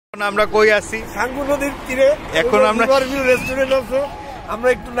আমরা কই আছি? সাঙ্গু নদীর তীরে। এখন আমরা রেস্টুরেন্ট আছে, আমরা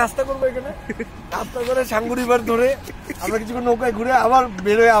একটু নাস্তা করবো এখানে। নাস্তা করে সাঙ্গু রিভার ধরে আমরা কিছুক্ষণ নৌকায় ঘুরে আবার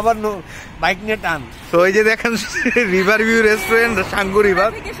বেরোয়, আবার বাইক নিয়ে টান। তো এই যে দেখেন river view restaurant Sangu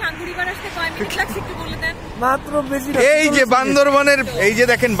river. মাত্র বেশি এই যে বান্দরবনের, এই যে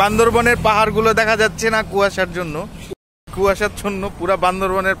দেখেন বান্দরবনের পাহাড় গুলো দেখা যাচ্ছে না কুয়াশার জন্য, কুয়াশার জন্য পুরা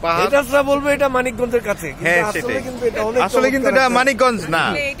বান্দরবনের পাহাড়। এটা বলবে এটা মানিকগঞ্জের কাছে। হ্যাঁ সেটাই, আসলে কিন্তু এটা মানিকগঞ্জ না,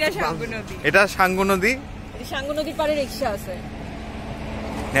 এটা সাঙ্গু নদী। সাঙ্গু নদীর পাড়ে রিকশা আছে।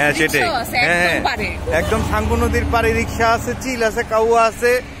 হ্যাঁ সেটাই, হ্যাঁ একদম সাঙ্গু নদীর পাড়ে রিকশা আছে, চিল আছে, কাউয়া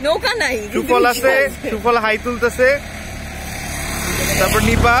আছে, নৌকা নাই, সুফল আছে, সুফল হাই তুলতেছে, তারপর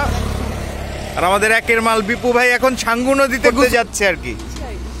নিপা আর আমাদের একের মাল বিপু ভাই এখন সাঙ্গু নদীতে ঘুরে যাচ্ছে আর কি।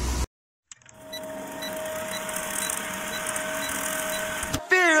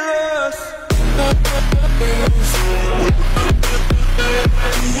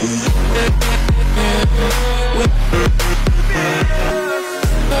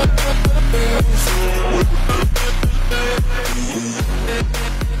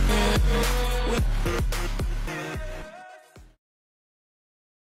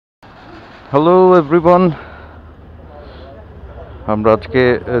 হ্যালো এভরিওয়ান, আমরা আজকে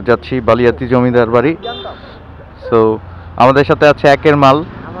যাচ্ছি বালিয়াতি জমিদার বাড়ি। সো আমাদের সাথে আছে একের মাল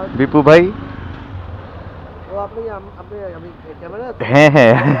বিপু ভাই। হ্যাঁ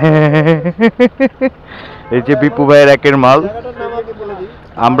হ্যাঁ এই যে বিপু ভাইয়ের একের মাল।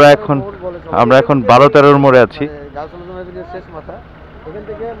 আমরা এখন 12-13 মোড়ে আছি।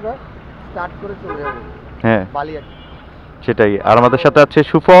 হ্যাঁ সেটাই। আর আমাদের সাথে আছে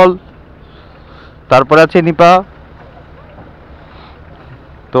সুফল, তারপরে আছে নিপা।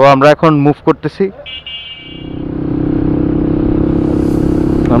 তো আমরা এখন মুভ করতেছি,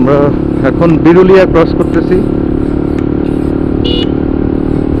 আমরা এখন বিরুলিয়া ক্রস করতেছি।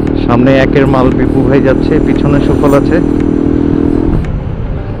 সামনে একের মাল বিপু ভাই যাচ্ছে, পিছনে সুফল আছে।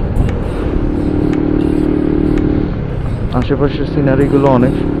 আশেপাশের সিনারি গুলো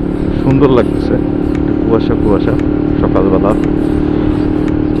অনেক সুন্দর লাগতেছে, কুয়াশা কুয়াশা সকালবেলা।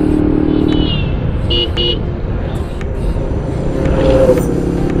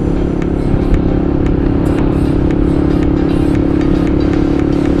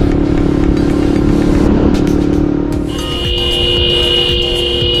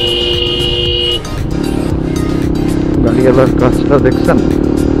 গাড়িওয়ালার কাজটা দেখছেন,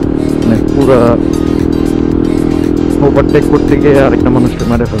 মানে পুরা ওভারটেক করতে গিয়ে আরেকটা মানুষকে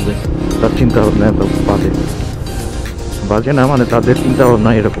মেরে ফেলবে, তার চিন্তা ভাবনা এত বাজে না, মানে তাদের চিন্তা ভাবনা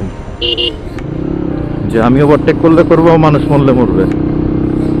এরকম যে আমি ওভারটেক করলে করবো, মানুষ মরলে মরবে।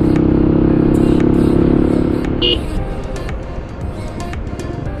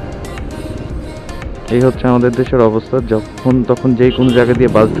 এই হচ্ছে আমাদের দেশের অবস্থা। যখন তখন যেই কোনো জায়গা দিয়ে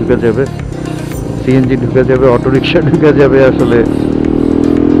বাস ঢুকে যাবে, সিএনজি ঢুকে যাবে, অটোরিকশা ঢুকে যাবে, আসলে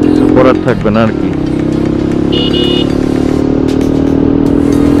কিছু করার থাকবে না আর কি।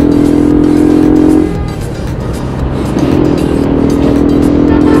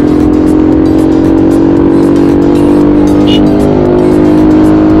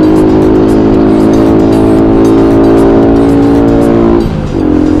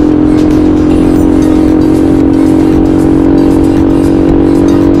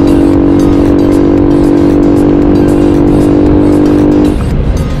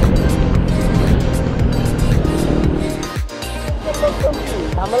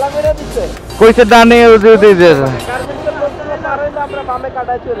 কইছে ডানে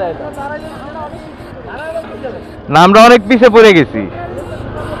না, আমরা অনেক পিছে পড়ে গেছি,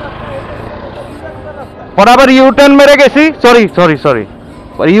 পর আবার ইউটার্ন মেরে গেছি। সরি সরি সরি,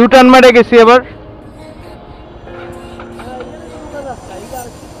 ইউটার্ন মেরে গেছি আবার।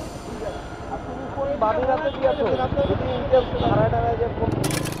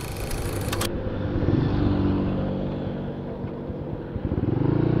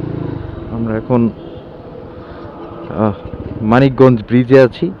 আমরা এখন মানিকগঞ্জ ব্রিজে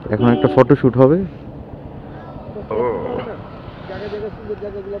আছি, এখন একটা ফটোশুট হবে।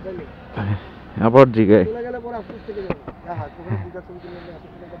 আবার জিগায়,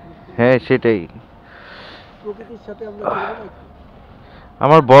 হ্যাঁ সেটাই।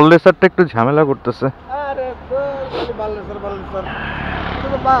 আমার বল রেসারটা একটু ঝামেলা করতেছে।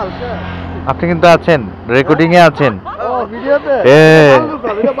 আপনি কিন্তু আছেন, রেকর্ডিং এ আছেন।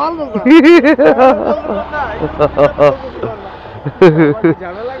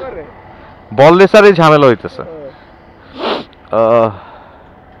 বল রেসারে ঝামেলা হইতেছে।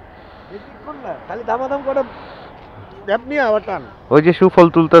 ওই যে সুফল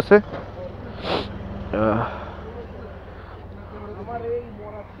তুলতেছে।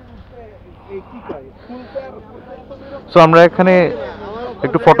 সো আমরা এখানে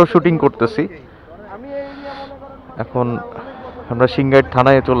একটু ফটো শুটিং করতেছি। এখন আমরা সিংগাইর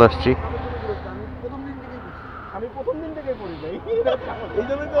থানায় চলে আসছি। আমি প্রথম দিন থেকে পড়ি যাই, এই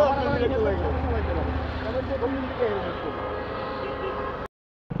জন্যই তো আপনার বিরক্ত লাগে। আমি প্রথম দিন থেকে হেলমেট পরি।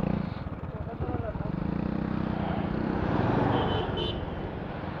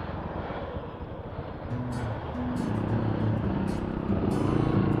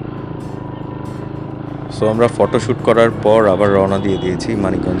 সো আমরা ফটোশ্যুট করার পর আবার রওনা দিয়ে দিয়েছি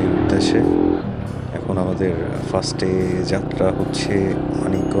মানিকগঞ্জের উদ্দেশ্যে। এখন আমাদের ফার্স্টে যাত্রা হচ্ছে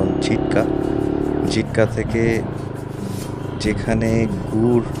মানিকগঞ্জ জিটকা থেকে যেখানে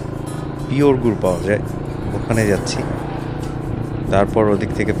গুড়, পিওর গুড় পাওয়া যায় ওখানে যাচ্ছি। তারপর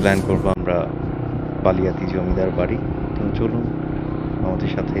ওদিক থেকে প্ল্যান করবো আমরা বালিয়াতি জমিদার বাড়ি। তো চলুন আমাদের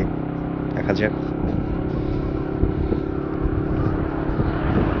সাথে দেখা যাক।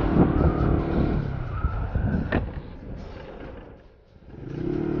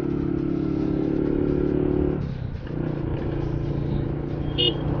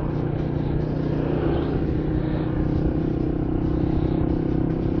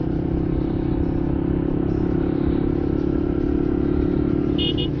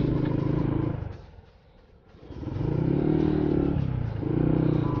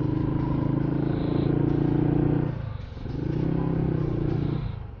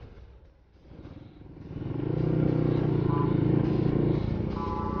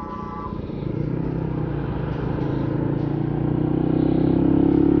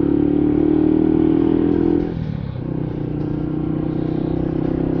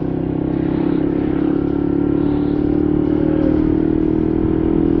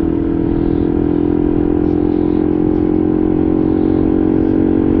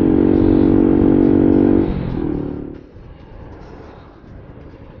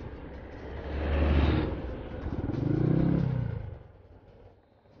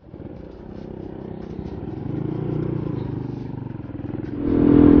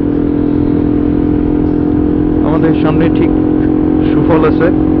 সামনে ঠিক সুফল আছে,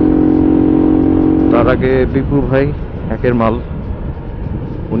 তার আগে বিপু ভাই একের মাল,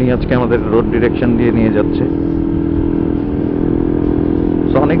 উনি আজকে আমাদের রোড ডিরেকশন দিয়ে নিয়ে যাচ্ছে।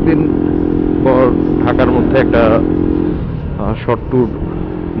 অনেকদিন পর ঢাকার মধ্যে একটা শর্ট ট্যুর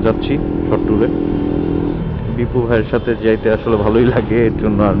যাচ্ছি। শর্ট ট্যুরে বিপু ভাইয়ের সাথে যাইতে আসলে ভালোই লাগে, এর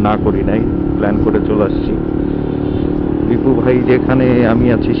জন্য আর না করি নাই, প্ল্যান করে চলে আসছি। বিপু ভাই যেখানে আমি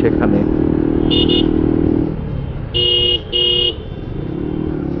আছি সেখানে।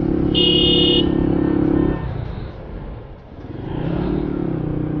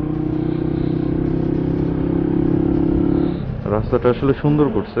 রাস্তাটা আসলে সুন্দর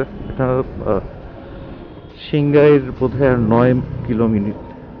করছে। এটা সিংগাইর বোধহয় আর 9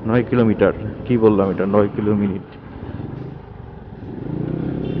 কিলোমিটার, কি বললাম এটা, 9 কিলোমিটার।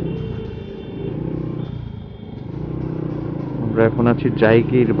 আমরা এখন আছি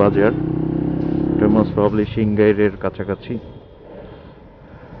জায়গির বাজার, এটা মোস্ট প্রবাবলি সিংগাইরের কাছাকাছি।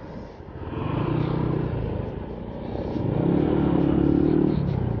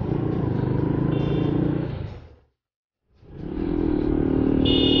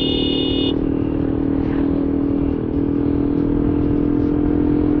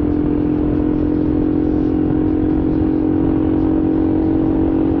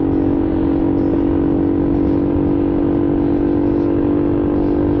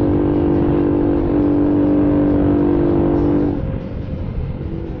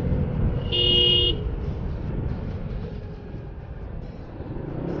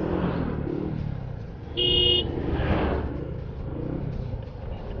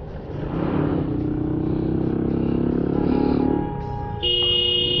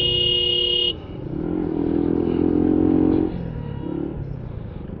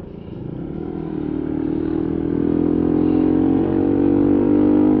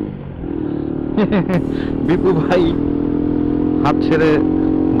 বিপু ভাই হাত ছেড়ে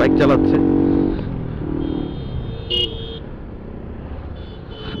বাইক চালাচ্ছে।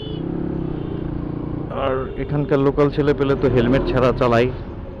 আর এখানকার লোকাল ছেলে পেলে তো হেলমেট ছাড়া চালাই,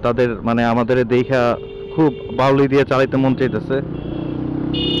 তাদের মানে আমাদের দেখা খুব বাউলি দিয়ে চালাইতে মন চাইতেছে।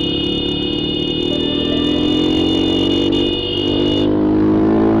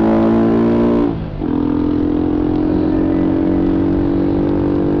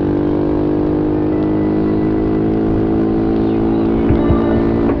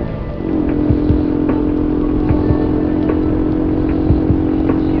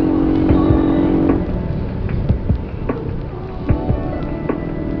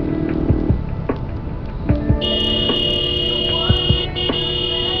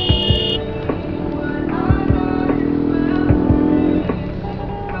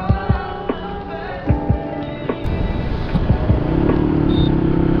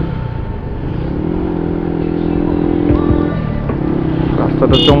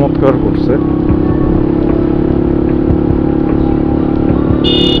 রাস্তাটা চমৎকার করছে।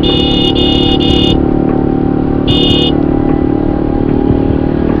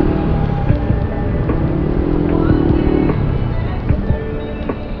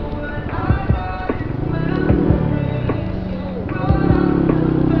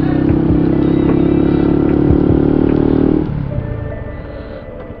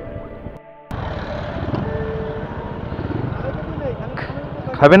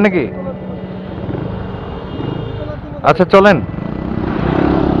 খাবেন নাকি? আচ্ছা চলেন।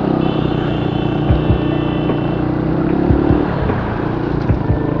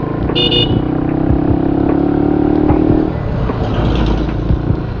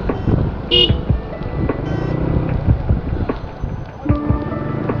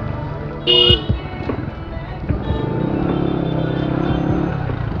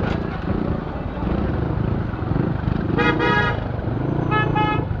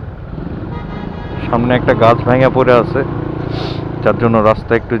 সামনে একটা গাছ ভাঙা পড়ে আছে, যার জন্য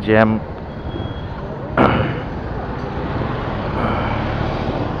রাস্তা একটু জ্যাম।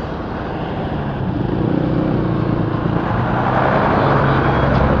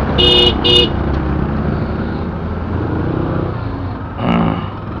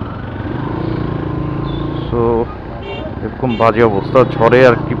 তো এরকম বাজে অবস্থা, ঝড়ে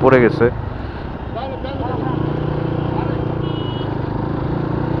আর কি পড়ে গেছে।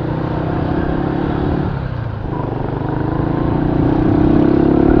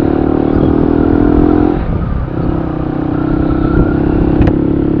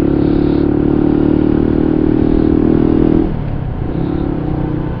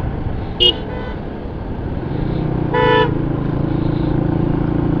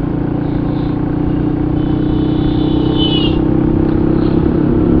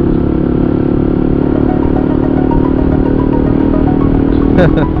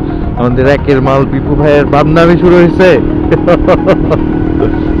 আমাদের একের মাল বিপু ভাইয়ের বাদনামি শুরু হয়েছে।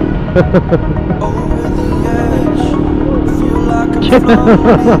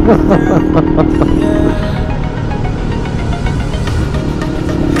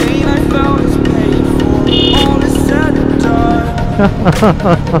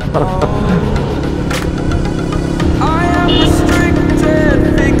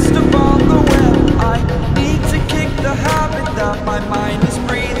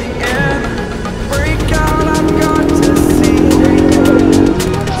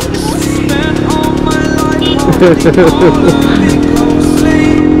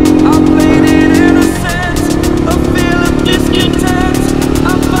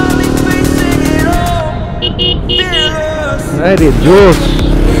 জোশ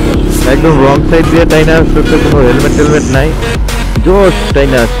একদম রং সাইড দিয়ে টাইনা আসছে, কোনো হেলমেট টেলমেট নাই, জোশ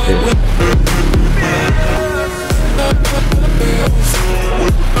টাইনা আসছে।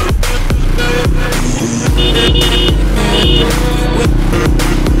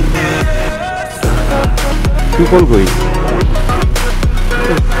 সুফল কই?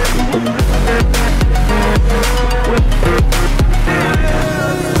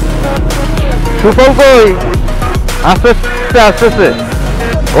 সুফল কই? আসতে আসতেছে,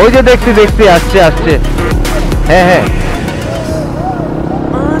 ওই যে দেখছি দেখছি, আসছে আসছে। হ্যাঁ হ্যাঁ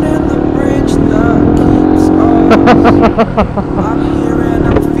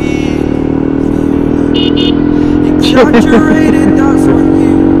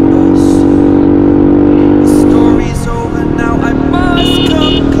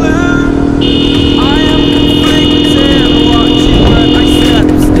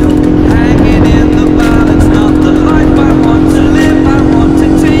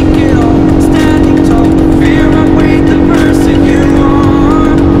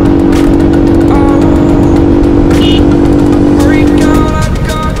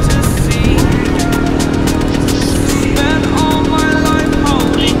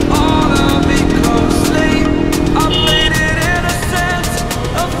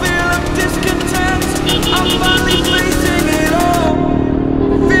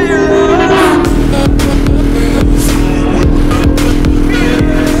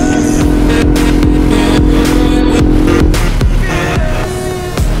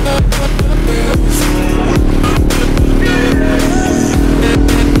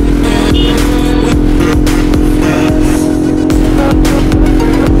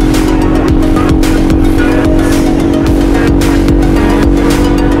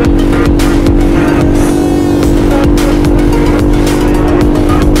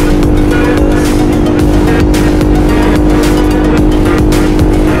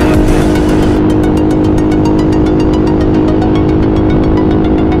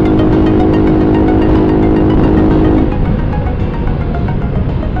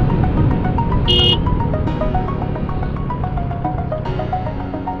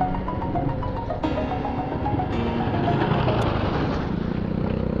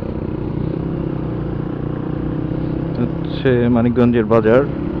মানিকগঞ্জের বাজার।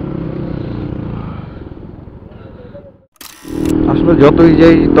 আসলে যতই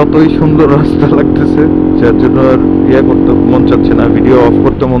যাই ততই সুন্দর রাস্তা লাগতেছে, যার জন্য আর করতে মন চাচ্ছে না, ভিডিও অফ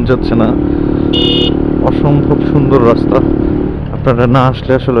করতে মন চাচ্ছে না। অসম্ভব সুন্দর রাস্তা, আপনারা না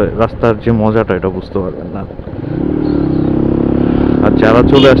আসলে আসলে রাস্তার যে মজাটা এটা বুঝতে পারবেন না। আর যারা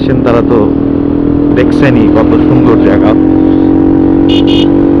চলে আসছেন তারা তো দেখছেনই কত সুন্দর জায়গা,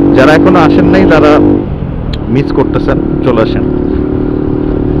 যারা এখনো আসেন নাই তারা মিস করতেছেন, চলে আসেন।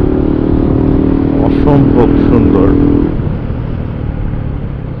 অসম্ভব সুন্দর।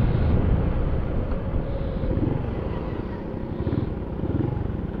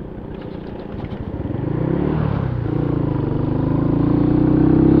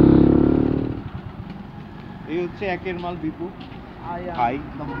 এই হচ্ছে একের মাল বিপু ভাই,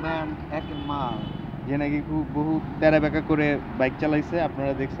 একের মাল যে নাকি খুব বহু তেরা বেঁকা করে বাইক চালাইছে,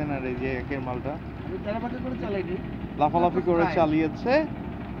 আপনারা দেখছেন। আর এই যে একের মালটা লাফালাফি করে চালিয়েছে।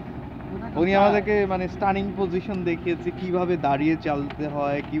 উনি আমাদেরকে মানে স্টানিং পজিশন দেখিয়েছে, কিভাবে দাঁড়িয়ে চালাতে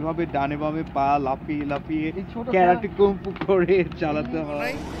হয়, কিভাবে ডানে বামে পা লাফিয়ে লাফিয়ে ক্যারাটে কুম্ফু করে চালাতে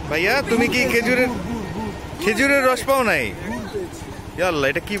হয়। ভাইয়া তুমি কি খেজুরের রস পাও নাই? আল্লাহ,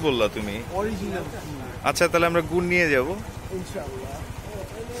 এটা কি বললা তুমি? আচ্ছা তাহলে আমরা গুড় নিয়ে যাব।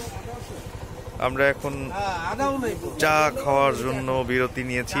 আমরা এখন চা খাওয়ার জন্য বিরতি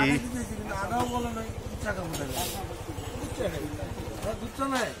নিয়েছি।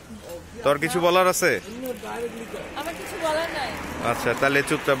 তোর কিছু বলার আছে? আমার কিছু বলার নাই। আচ্ছা তাহলে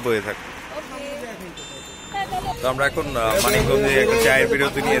চুপচাপ বয়ে থাক। তো আমরা এখন মানিকগঞ্জে একটা চায়ের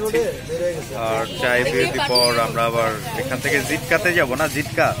বিরতি নিয়েছি, আর চায়ের বিরতির পর আমরা আবার এখান থেকে জিটকাতে যাব না,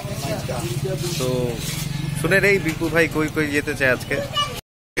 জিটকা। তো শুনে রে বিপু ভাই কই কই যেতে চাই আজকে?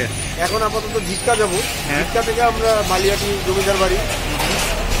 এখন আপাতত জিটকা যাবো, জিটকা থেকে আমরা বালিয়াটি জমিদার বাড়ি,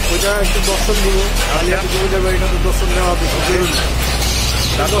 ওইটা একটু দর্শন দিব। বালিয়াটি জমিদার বাড়িটা তো দর্শন নেওয়া জরুরি।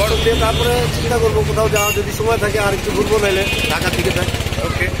 দর্শন দিয়ে তারপরে চিন্তা করবো কোথাও যাওয়া, যদি সময় থাকে আর একটু ঘুরবো, নাইলে ঢাকার দিকে থাক।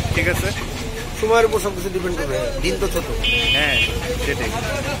 ওকে ঠিক আছে, সময়ের উপর সবকিছু ডিপেন্ড করবে, দিন তো ছোট। হ্যাঁ সেটাই,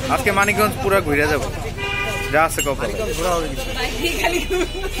 আজকে মানিকগঞ্জ পুরো ঘুরে যাবো, যা আছে কপালে। ঘোরা হবে কিছু।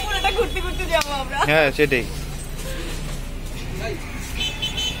 হ্যাঁ সেটাই।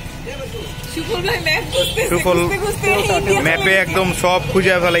 সুফল ম্যাপে একদম সব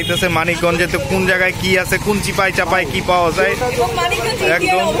খুঁজে ফেলাইতেছে মানিকগঞ্জে, তো কোন জায়গায় কি আছে, কোন চিপাই চাপাই কি পাওয়া যায়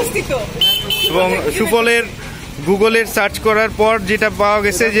একদম। এবং সুফলের গুগলের সার্চ করার পর যেটা পাওয়া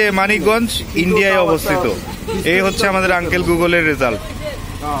গেছে যে মানিকগঞ্জ ইন্ডিয়ায় অবস্থিত। এই হচ্ছে আমাদের আঙ্কেল গুগলের রেজাল্ট।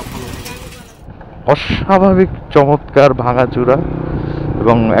 অস্বাভাবিক চমৎকার ভাঙাচুরা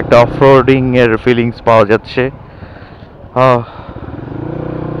এবং একটা অফরোডিং এর ফিলিংস পাওয়া যাচ্ছে।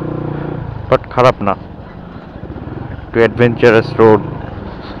 বাট খারাপ না, একটু অ্যাডভেঞ্চারাস রোড।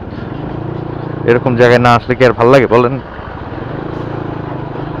 এরকম জায়গায় না আসলে কি আর ভালো লাগে বলেন?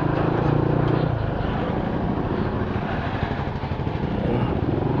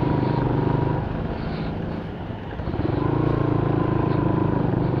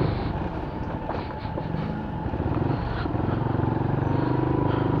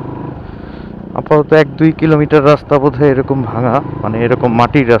 আপাতত 1-2 কিলোমিটার রাস্তা বোধহয় এরকম ভাঙা, মানে এরকম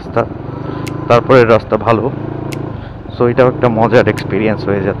মাটির রাস্তা, তারপরে রাস্তা ভালো। সো এটাও একটা মজার এক্সপিরিয়েন্স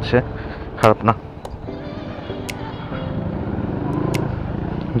হয়ে যাচ্ছে, খারাপ না।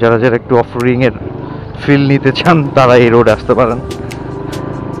 যারা যারা একটু অফরোডিং এর ফিল নিতে চান তারা এই রোডে আসতে পারেন।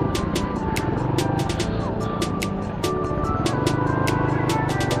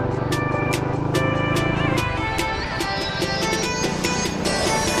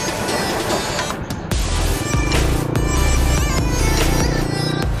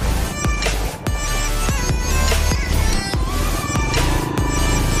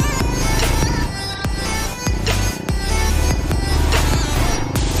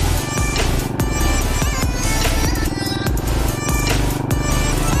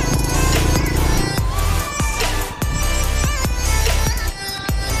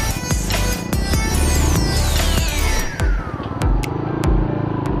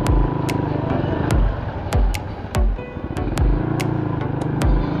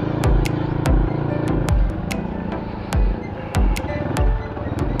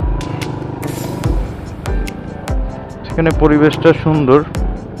 এখানে পরিবেশটা সুন্দর,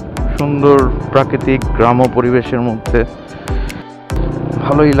 সুন্দর প্রাকৃতিক গ্রাম্য পরিবেশের মধ্যে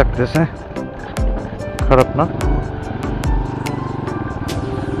ভালোই লাগতেছে, খারাপ না।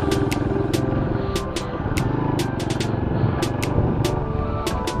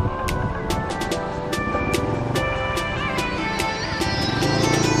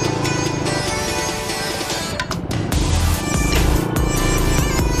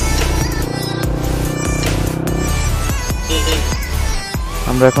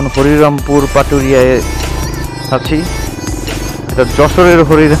 আমরা এখন হরিরামপুর পাটুরিয়ায় আছি। এটা যশোরের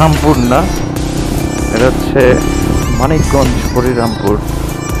হরিরামপুর না, এটা হচ্ছে মানিকগঞ্জ হরিরামপুর।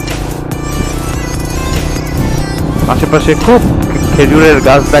 আশেপাশে খুব খেজুরের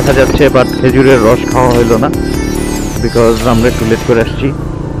গাছ দেখা যাচ্ছে, বাট খেজুরের রস খাওয়া হইল না, বিকজ আমরা একটু লেট করে আসছি।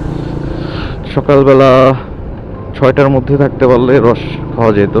 সকালবেলা 6টার মধ্যে থাকতে পারলে রস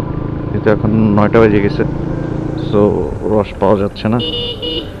খাওয়া যেত, কিন্তু এখন 9টা বেজে গেছে, সো রস পাওয়া যাচ্ছে না।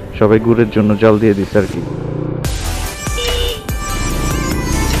 সবাই গুড়ের জন্য জাল দিয়ে দিচ্ছে আর কি।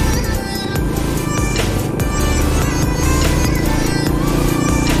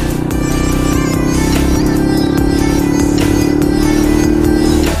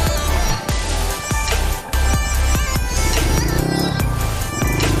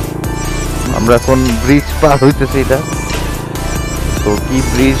 আমরা এখন ব্রিজ পার হইতেছি, এটা তো কি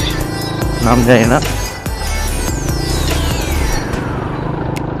ব্রিজ নাম জানি না।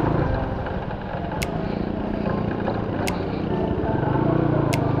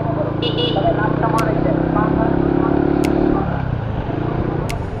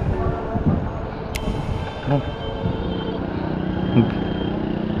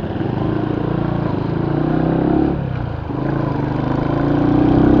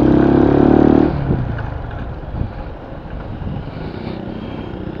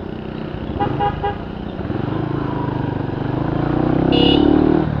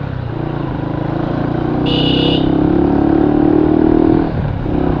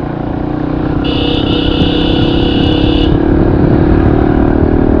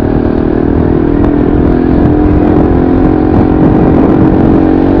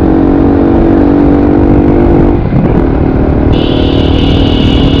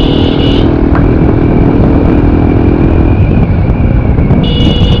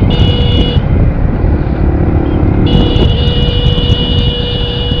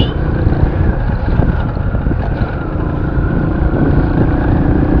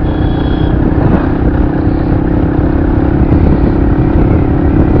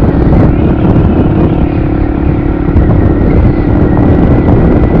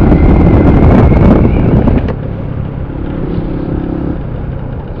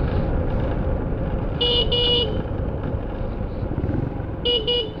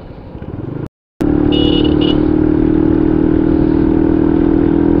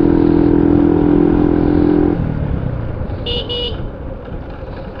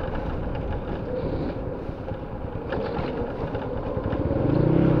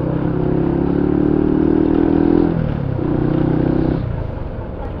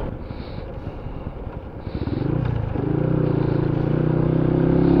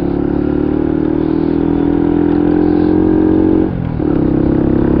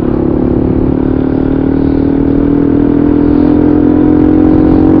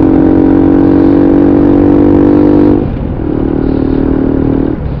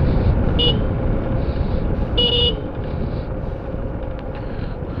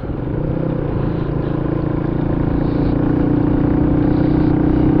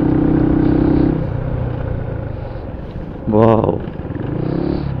 Wow.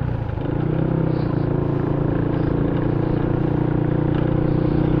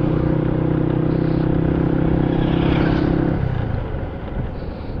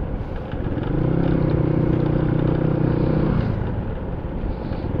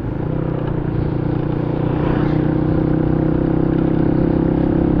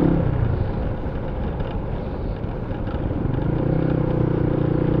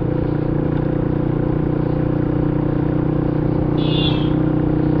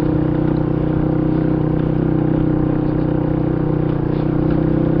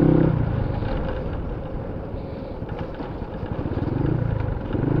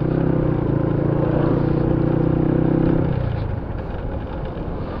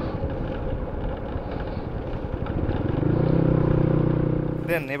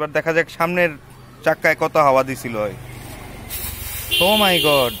 এবার দেখা যাক সামনের চাক্কায় কত হাওয়া দিছিল। ও মাই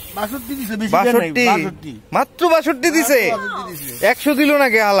গড, 62 মাত্র 62 দিছে। 100 দিল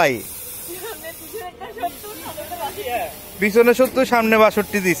নাকি হালাই? পিছনে 70 সামনে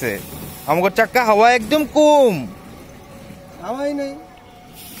 62 দিছে। আমার চাক্কা হাওয়া একদম কম, হাওয়াই নাই,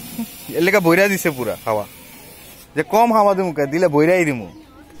 এলাকা বইরা দিছে পুরা হাওয়া। যে কম হাওয়া দিমু দিলে বইরাই দিমু।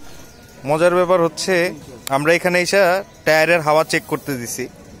 মজার ব্যাপার হচ্ছে আমরা এখানে এসে টায়ারের হাওয়া চেক করতে দিছি।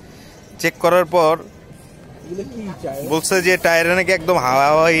 চেক করার পর বলছে যে টায়ারে নাকি একদম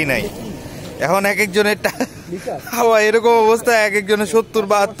হাওয়াই নাই। এখন এক একজনের হাওয়া এরকম অবস্থা, এক একজনের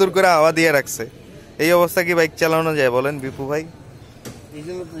 70-72 করে হাওয়া দিয়ে রাখছে। এই অবস্থা কি বাইক চালানো যায় বলেন বিপু ভাই? এই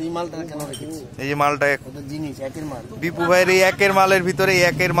যে মালটা বিপু ভাইয়ের এই একের মালের ভিতরে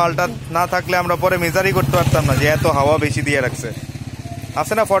একের মালটা না থাকলে আমরা পরে মেজারই করতে পারতাম না যে এত হাওয়া বেশি দিয়ে রাখছে।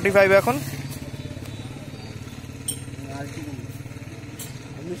 আছে না 45 এখন?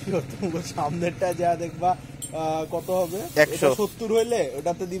 সামনেরটা যা দেখবা কত হবে 170 হইলে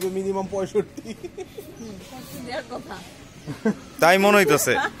ওটাতে দিবে মিনিমাম 65। তাই মনে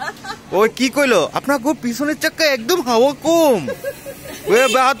হইতেছে। ওই কি কইলো আপনার খুব পিছনের চাক্কা একদম হাওয়া কম, ওই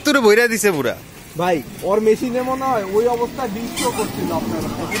 72 ভইরা দিছে পুরা। ভাই ওর মেশিনে মনে হয় ওই অবস্থা 20 করছিল আপনারা,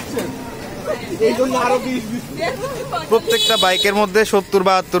 বুঝছেন? এই জন্য আরো 20 প্রত্যেকটা বাইকের মধ্যে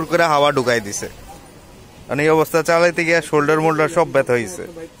 70-72 করে হাওয়া ঢুকাই দিছে। মানে এই অবস্থা চালাইতে গিয়ে শোল্ডার মোল্ডার সব ব্যথা হয়েছে।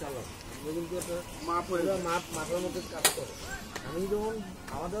 আমি যখন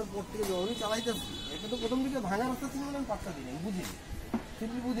খাওয়া দাওয়ার পর থেকে যখনই চালাইতেছি, এটা তো প্রথম দিকে ভাঙা রাস্তা ছিল না, আমি পাত্তা দিই না,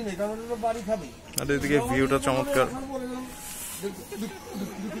 বুঝি নাই, কারণ ওটা বাড়ি খাবে। আর এদিকে ভিউটা চমৎকার।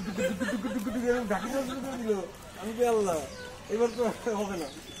 আমি আল্লাহ এবার তো হবে না।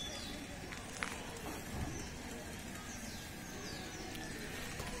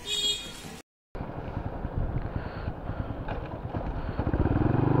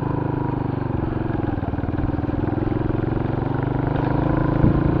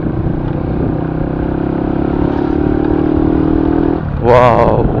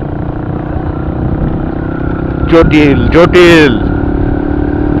 ওয়াও, জটিল জটিল।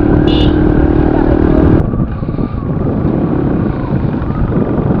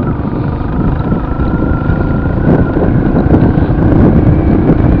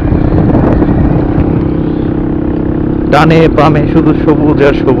 ডানে বামে শুধু সবুজ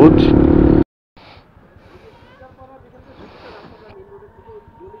আর সবুজ।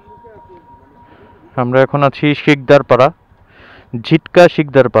 আমরা এখন আছি শিকদারপাড়া, ঝিটকা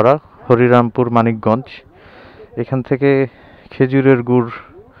শিকদারপাড়া, হরিরামপুর, মানিকগঞ্জ। এখান থেকে খেজুরের গুড়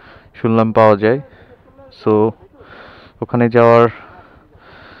শুনলাম পাওয়া যায়, সো ওখানে যাওয়ার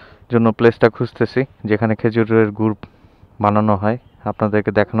জন্য প্লেসটা খুঁজতেছি যেখানে খেজুরের গুড় বানানো হয়।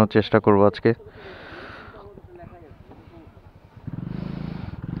 আপনাদেরকে দেখানোর চেষ্টা করব আজকে।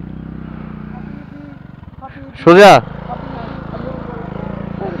 সোজা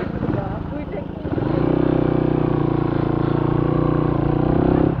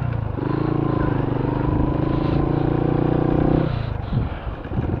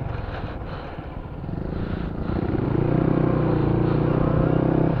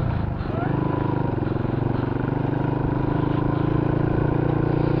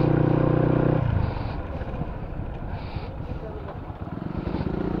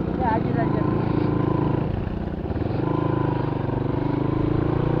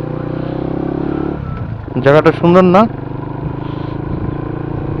জায়গাটা সুন্দর না?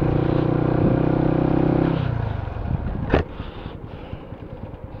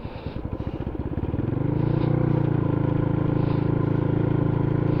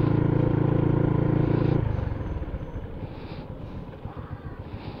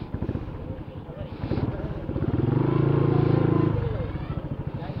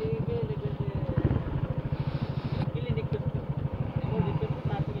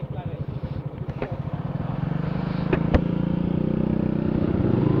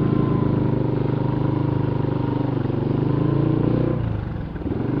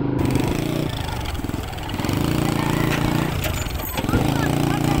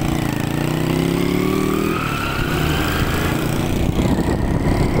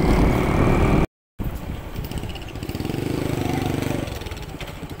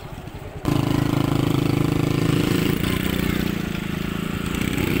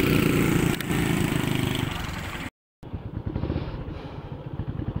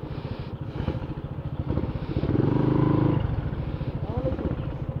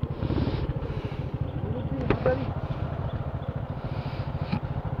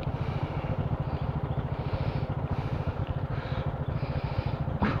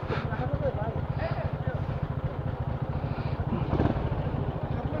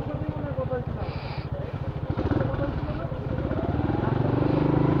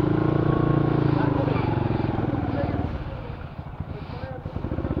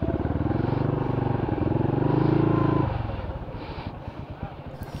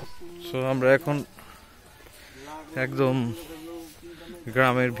 সো আমরা এখন একদম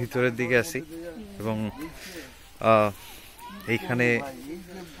গ্রামের ভিতরের দিকে আছি এবং এইখানে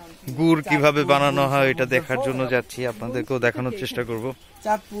গুড় কিভাবে বানানো হয় এটা দেখার জন্য যাচ্ছি, আপনাদেরকেও দেখানোর চেষ্টা করব।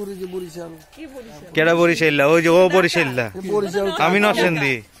 চাঁদপুর যে বরিশাল, কেডা বরিশাল? ওই যে ও বরিশাল, আমি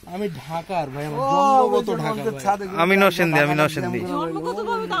নরসিংদী। আমি ঢাকার ভাই, আমার জন্মগত ঢাকা। আমি নরসিংদী।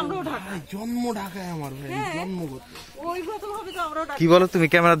 জন্মগতভাবে তো আমরাও ঢাকা। জন্ম ঢাকায় আমার ভাই, জন্মগত। ওইগতভাবে তো আমরাও ঢাকা। কি বলো তুমি?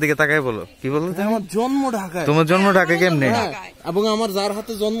 ক্যামেরার দিকে তাকায় বলো, কি বলো? আমার জন্ম ঢাকায়। তোমার জন্ম ঢাকায় কেমনে? এবং আমার যার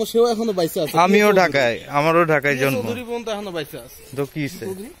হাতে জন্ম সেও এখনো বাইসে আছে। আমিও ঢাকায়, আমারও ঢাকায় জন্ম। চৌধুরী পর্যন্ত এখনো বাইসে আছে। তো কি হইছে?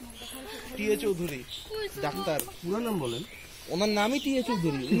 টিএ চৌধুরী ডাক্তার, পুরো নাম বলেন? ওনার নামই টিএ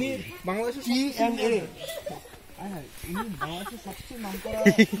চৌধুরী। উনি বাংলাদেশের টিএমএ, উনি বাংলাদেশের সবচেয়ে নামকরা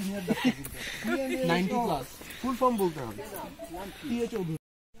senior doctor, 90 plus. Full form বলতে হবে টিএ চৌধুরী।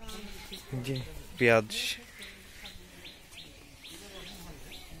 জি, পেঁয়াজ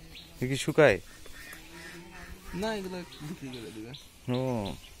কি শুকায় না, এগুলো বিক্রি করে দিবে। ও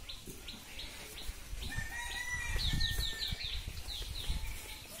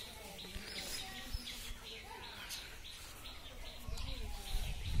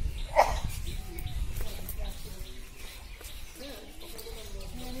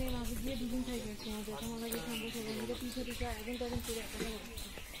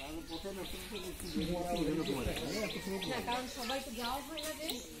কারণ সবাই তো যাওয়া হয় না,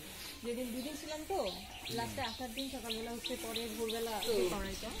 যেদিন দুদিন ছিলাম তো লাস্টে আসার দিন সকালবেলা হচ্ছে, পরে ভোরবেলা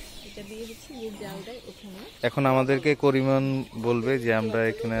করাইতো, এটা দিয়ে হচ্ছে গুড় জাল দেয় ওখানে। এখন আমাদেরকে করিমন বলবে যে আমরা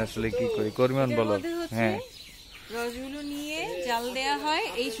এখানে আসলে কি করি। করিমন বলো। হ্যাঁ, রসগুলো নিয়ে জাল দেয়া হয়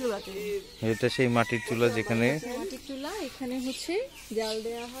এই চুলাতে। এটা সেই মাটির চুলা যেখানে মাটির চুলা, এখানে হচ্ছে জাল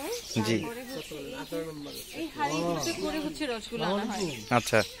দেয়া হয়। জি, এই হাঁড়িগুলোতে করে হচ্ছে রসগুলো আনা হয়।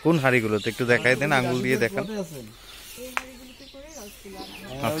 আচ্ছা, কোন হাঁড়িগুলোতে একটু দেখাই দেন, আঙ্গুল দিয়ে দেখান।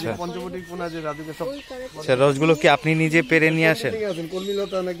 আচ্ছা, পঞ্চবটির কোনা যে রাজুকে সব। আচ্ছা, রসগুলো কি আপনি নিজে পেরে নিয়ে আসেন?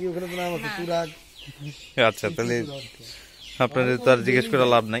 কর্মীলতা নাকি ওখানে তো নাম আছে তুরাগ। আচ্ছা, তাহলে আপনাদের তো আর জিজ্ঞেস করে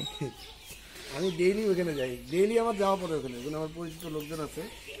লাভ নাই। আমি ডেইলি ওখানে যাই, ডেইলি আমার যাওয়া পড়ে ওখানে, আমার পরিচিত লোকজন আছে।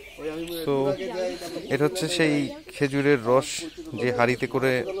 তো এটা হচ্ছে সেই খেজুরের রস যে হাঁড়িতে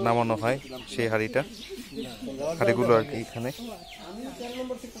করে নামানো হয়, সেই হাঁড়িগুলো আর কি এখানে।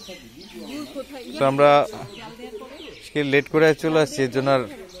 তো আমরা লেট করে চলে আসছি, এর জন্য আর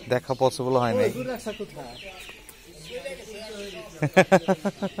দেখা পসিবল হয় নাই।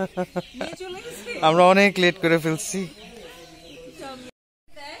 আমরা অনেক লেট করে ফেলছি।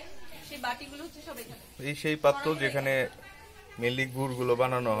 এই সেই পাত্র যেখানে মেনলি গুড় গুলো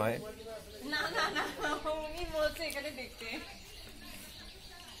বানানো হয়।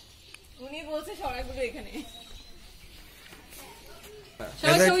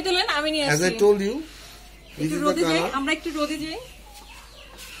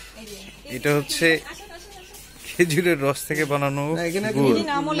 এটা হচ্ছে খেজুরের রস থেকে বানানো গুড়।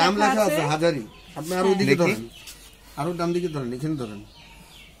 নাম লেখা আছে হাজারি। আপনি আরো দিকে ধরেন, আরো ডান দিকে ধরেন, এখানে ধরেন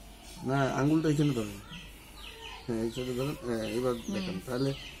না, আঙ্গুলটা এখানে ধরেন। হ্যাঁ, এইখানে ধরেন। হ্যাঁ, এবার দেখেন তাহলে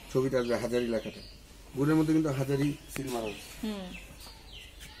ছবিটা আসবে, হাজারি লেখাটা। গুড়ের মধ্যে কিন্তু হাজারি সিল মারা আছে।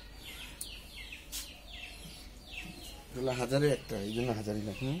 হাজারে একটা, এই জন্য হাজারি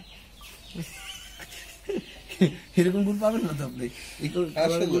লেখা। এরকম গুড় পাবেন না তো আপনি।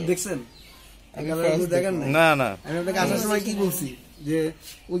 গুড় দেখছেন? দেখেন না না, আমি আপনাকে আসার সময় কি বলছি যে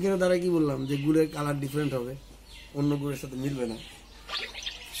ওইখানে দাঁড়ায় কি বললাম যে গুড়ের কালার ডিফারেন্ট হবে, অন্য গুড়ের সাথে মিলবে না।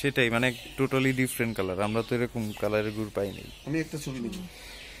 সেটাই, মানে টোটালি ডিফারেন্ট কালার। আমরা তো এরকম কালারের গুড় পাইনি। আমি একটা ছবি নিব।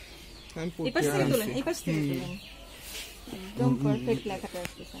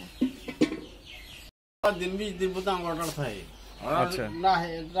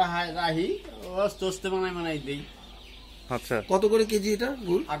 আচ্ছা, কত করে কেজি এটা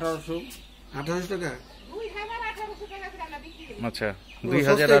গুড়? 1800 টাকা। আচ্ছা,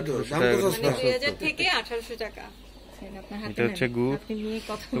 2000 থেকে 1800 টাকা। এটা হচ্ছে গুড়,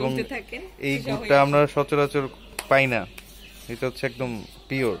 এবং এই গুড়টা আমরা সচরাচর পাই না। এটা হচ্ছে একদম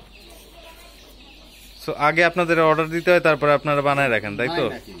পিওর। সো আগে আপনাদের অর্ডার দিতে হয়, তারপরে আপনারা বানায় রাখেন, তাই তো?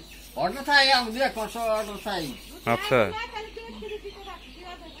 আচ্ছা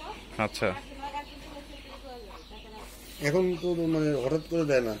আচ্ছা, এখন তো মানে হঠাৎ করে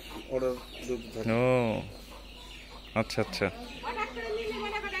দেয় না অর্ডার। ও আচ্ছা আচ্ছা।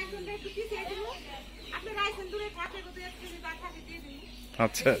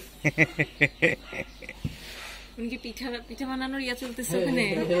 আচ্ছা, পিঠা বানানোর ইয়া চলতেছে ওখানে,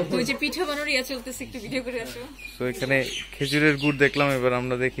 ওই যে পিঠা বানানোর ইয়া চলতেছে, একটু ভিডিও করে আসো। তো এখানে খেজুরের গুড় দেখলাম, এবার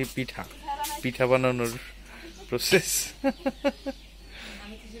আমরা দেখি পিঠা বানানোর প্রসেস।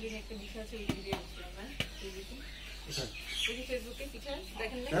 আমি খেজুরের একটা বিষয় আছে, ভিডিও করলাম না ফেসবুকে, পিঠা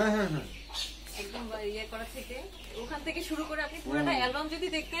দেখেন না? হ্যাঁ, একদম ইয়ে করা থেকে, ওখান থেকে শুরু করে আপনি পুরোটা অ্যালবাম যদি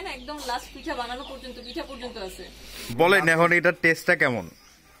দেখতেন, একদম লাস্ট পিঠা বানানো পর্যন্ত, পিঠা পর্যন্ত আছে। বলেন এখন এটার টেস্টটা কেমন?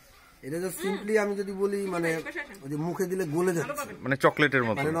 এটা তো সিম্পলি আমি যদি বলি, মানে ওই যে মুখে দিলে গলে যাচ্ছে, মানে চকলেটের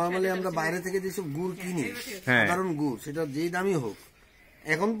মতো। মানে নরমালি আমরা বাইরে থেকে যেসব গুড় কিনি, সাধারণ গুড়, সেটা যেই দামি হোক,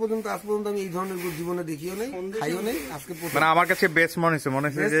 এখন পর্যন্ত আজ পর্যন্ত আমি এই ধরনের জীবনে দেখিও নাই, খাইও নাই। আজকে মানে আমার কাছে বেস্ট মনে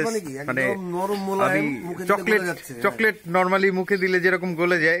হচ্ছে যে মানে নরম মোলায়েম, মুখে চকলেট চকলেট নরমালি মুখে দিলে যেরকম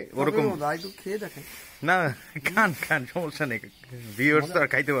গলে যায় ওরকম। একটু খেয়ে দেখেন। না খান সমস্যা নেই, ভিউয়ার্স তো আর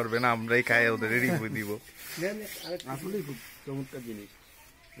খাইতে পারবে না, আমরাই খাই ওদের রিভিউ দিব। আসলে খুব চমৎকার জিনিস,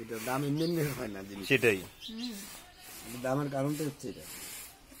 এটা দাম এমনি এমনি হয় না জিনিস, সেটাই দামের কারণটা হচ্ছে এটা।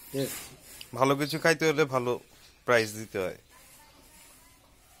 ভালো কিছু খাইতে হলে ভালো প্রাইস দিতে হয়।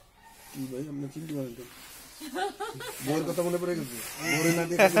 কি ভাই আপনি চিন্তা করেন তো, বউয়ের কথা মনে পড়ে গেছে? বউরে না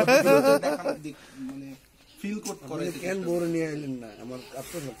মানে ফিল করতে করে কেন বউরে নিয়ে এলেন না? আমার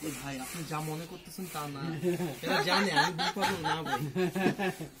আপনার ভাই আপনি যা মনে করতেছেন তা না, এটা জানি আমি বিপদ না ভাই।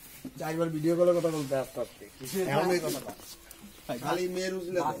 চারবার ভিডিও কলের কথা বলতে আস্তে আস্তে এখন এই কথাটা খালি মেয়ের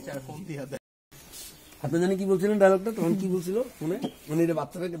উজলে বাচ্চা ফোন দিয়া দেয়। আপনি জানি কি বলছিলেন ডায়লগটা তখন? কি বলছিল ফোনে? মানে এটা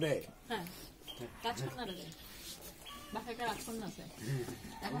বাচ্চাটাকে দেয়, হ্যাঁ কাজ করতে না দেয়, বাসায় কাজ করতে আছে।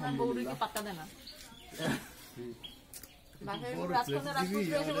 এখন আর বউরিকে পাত্তা দেয় না।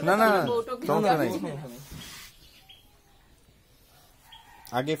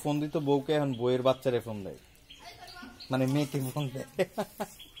 আগে ফোন দিত বউকে, এখন বউয়ের বাচ্চারে ফোন দেয়, মানে মেয়েকে ফোন দেয়।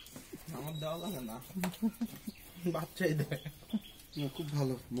 আমার দেওয়া লাগে না, বাচ্চাই দেয়। খুব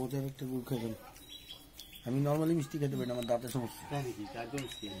ভালো মজার একটা গুড় খাবেন। আমি নর্মালি মিষ্টি খেতে পারি না, আমার দাঁতের সমস্যা।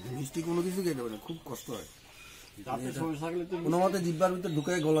 মিষ্টি কোনো কিছু খেতে পারি না, খুব কষ্ট হয়। কোনো মতে জিব্বার ভিতরে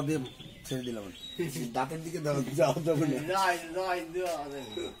ঢুকে গলা দিয়ে ছেড়ে দিলাম, দাঁতের দিকে যাওয়া যাবে না।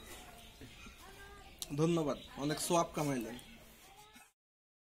 ধন্যবাদ, অনেক সোয়াব কামাইলেন।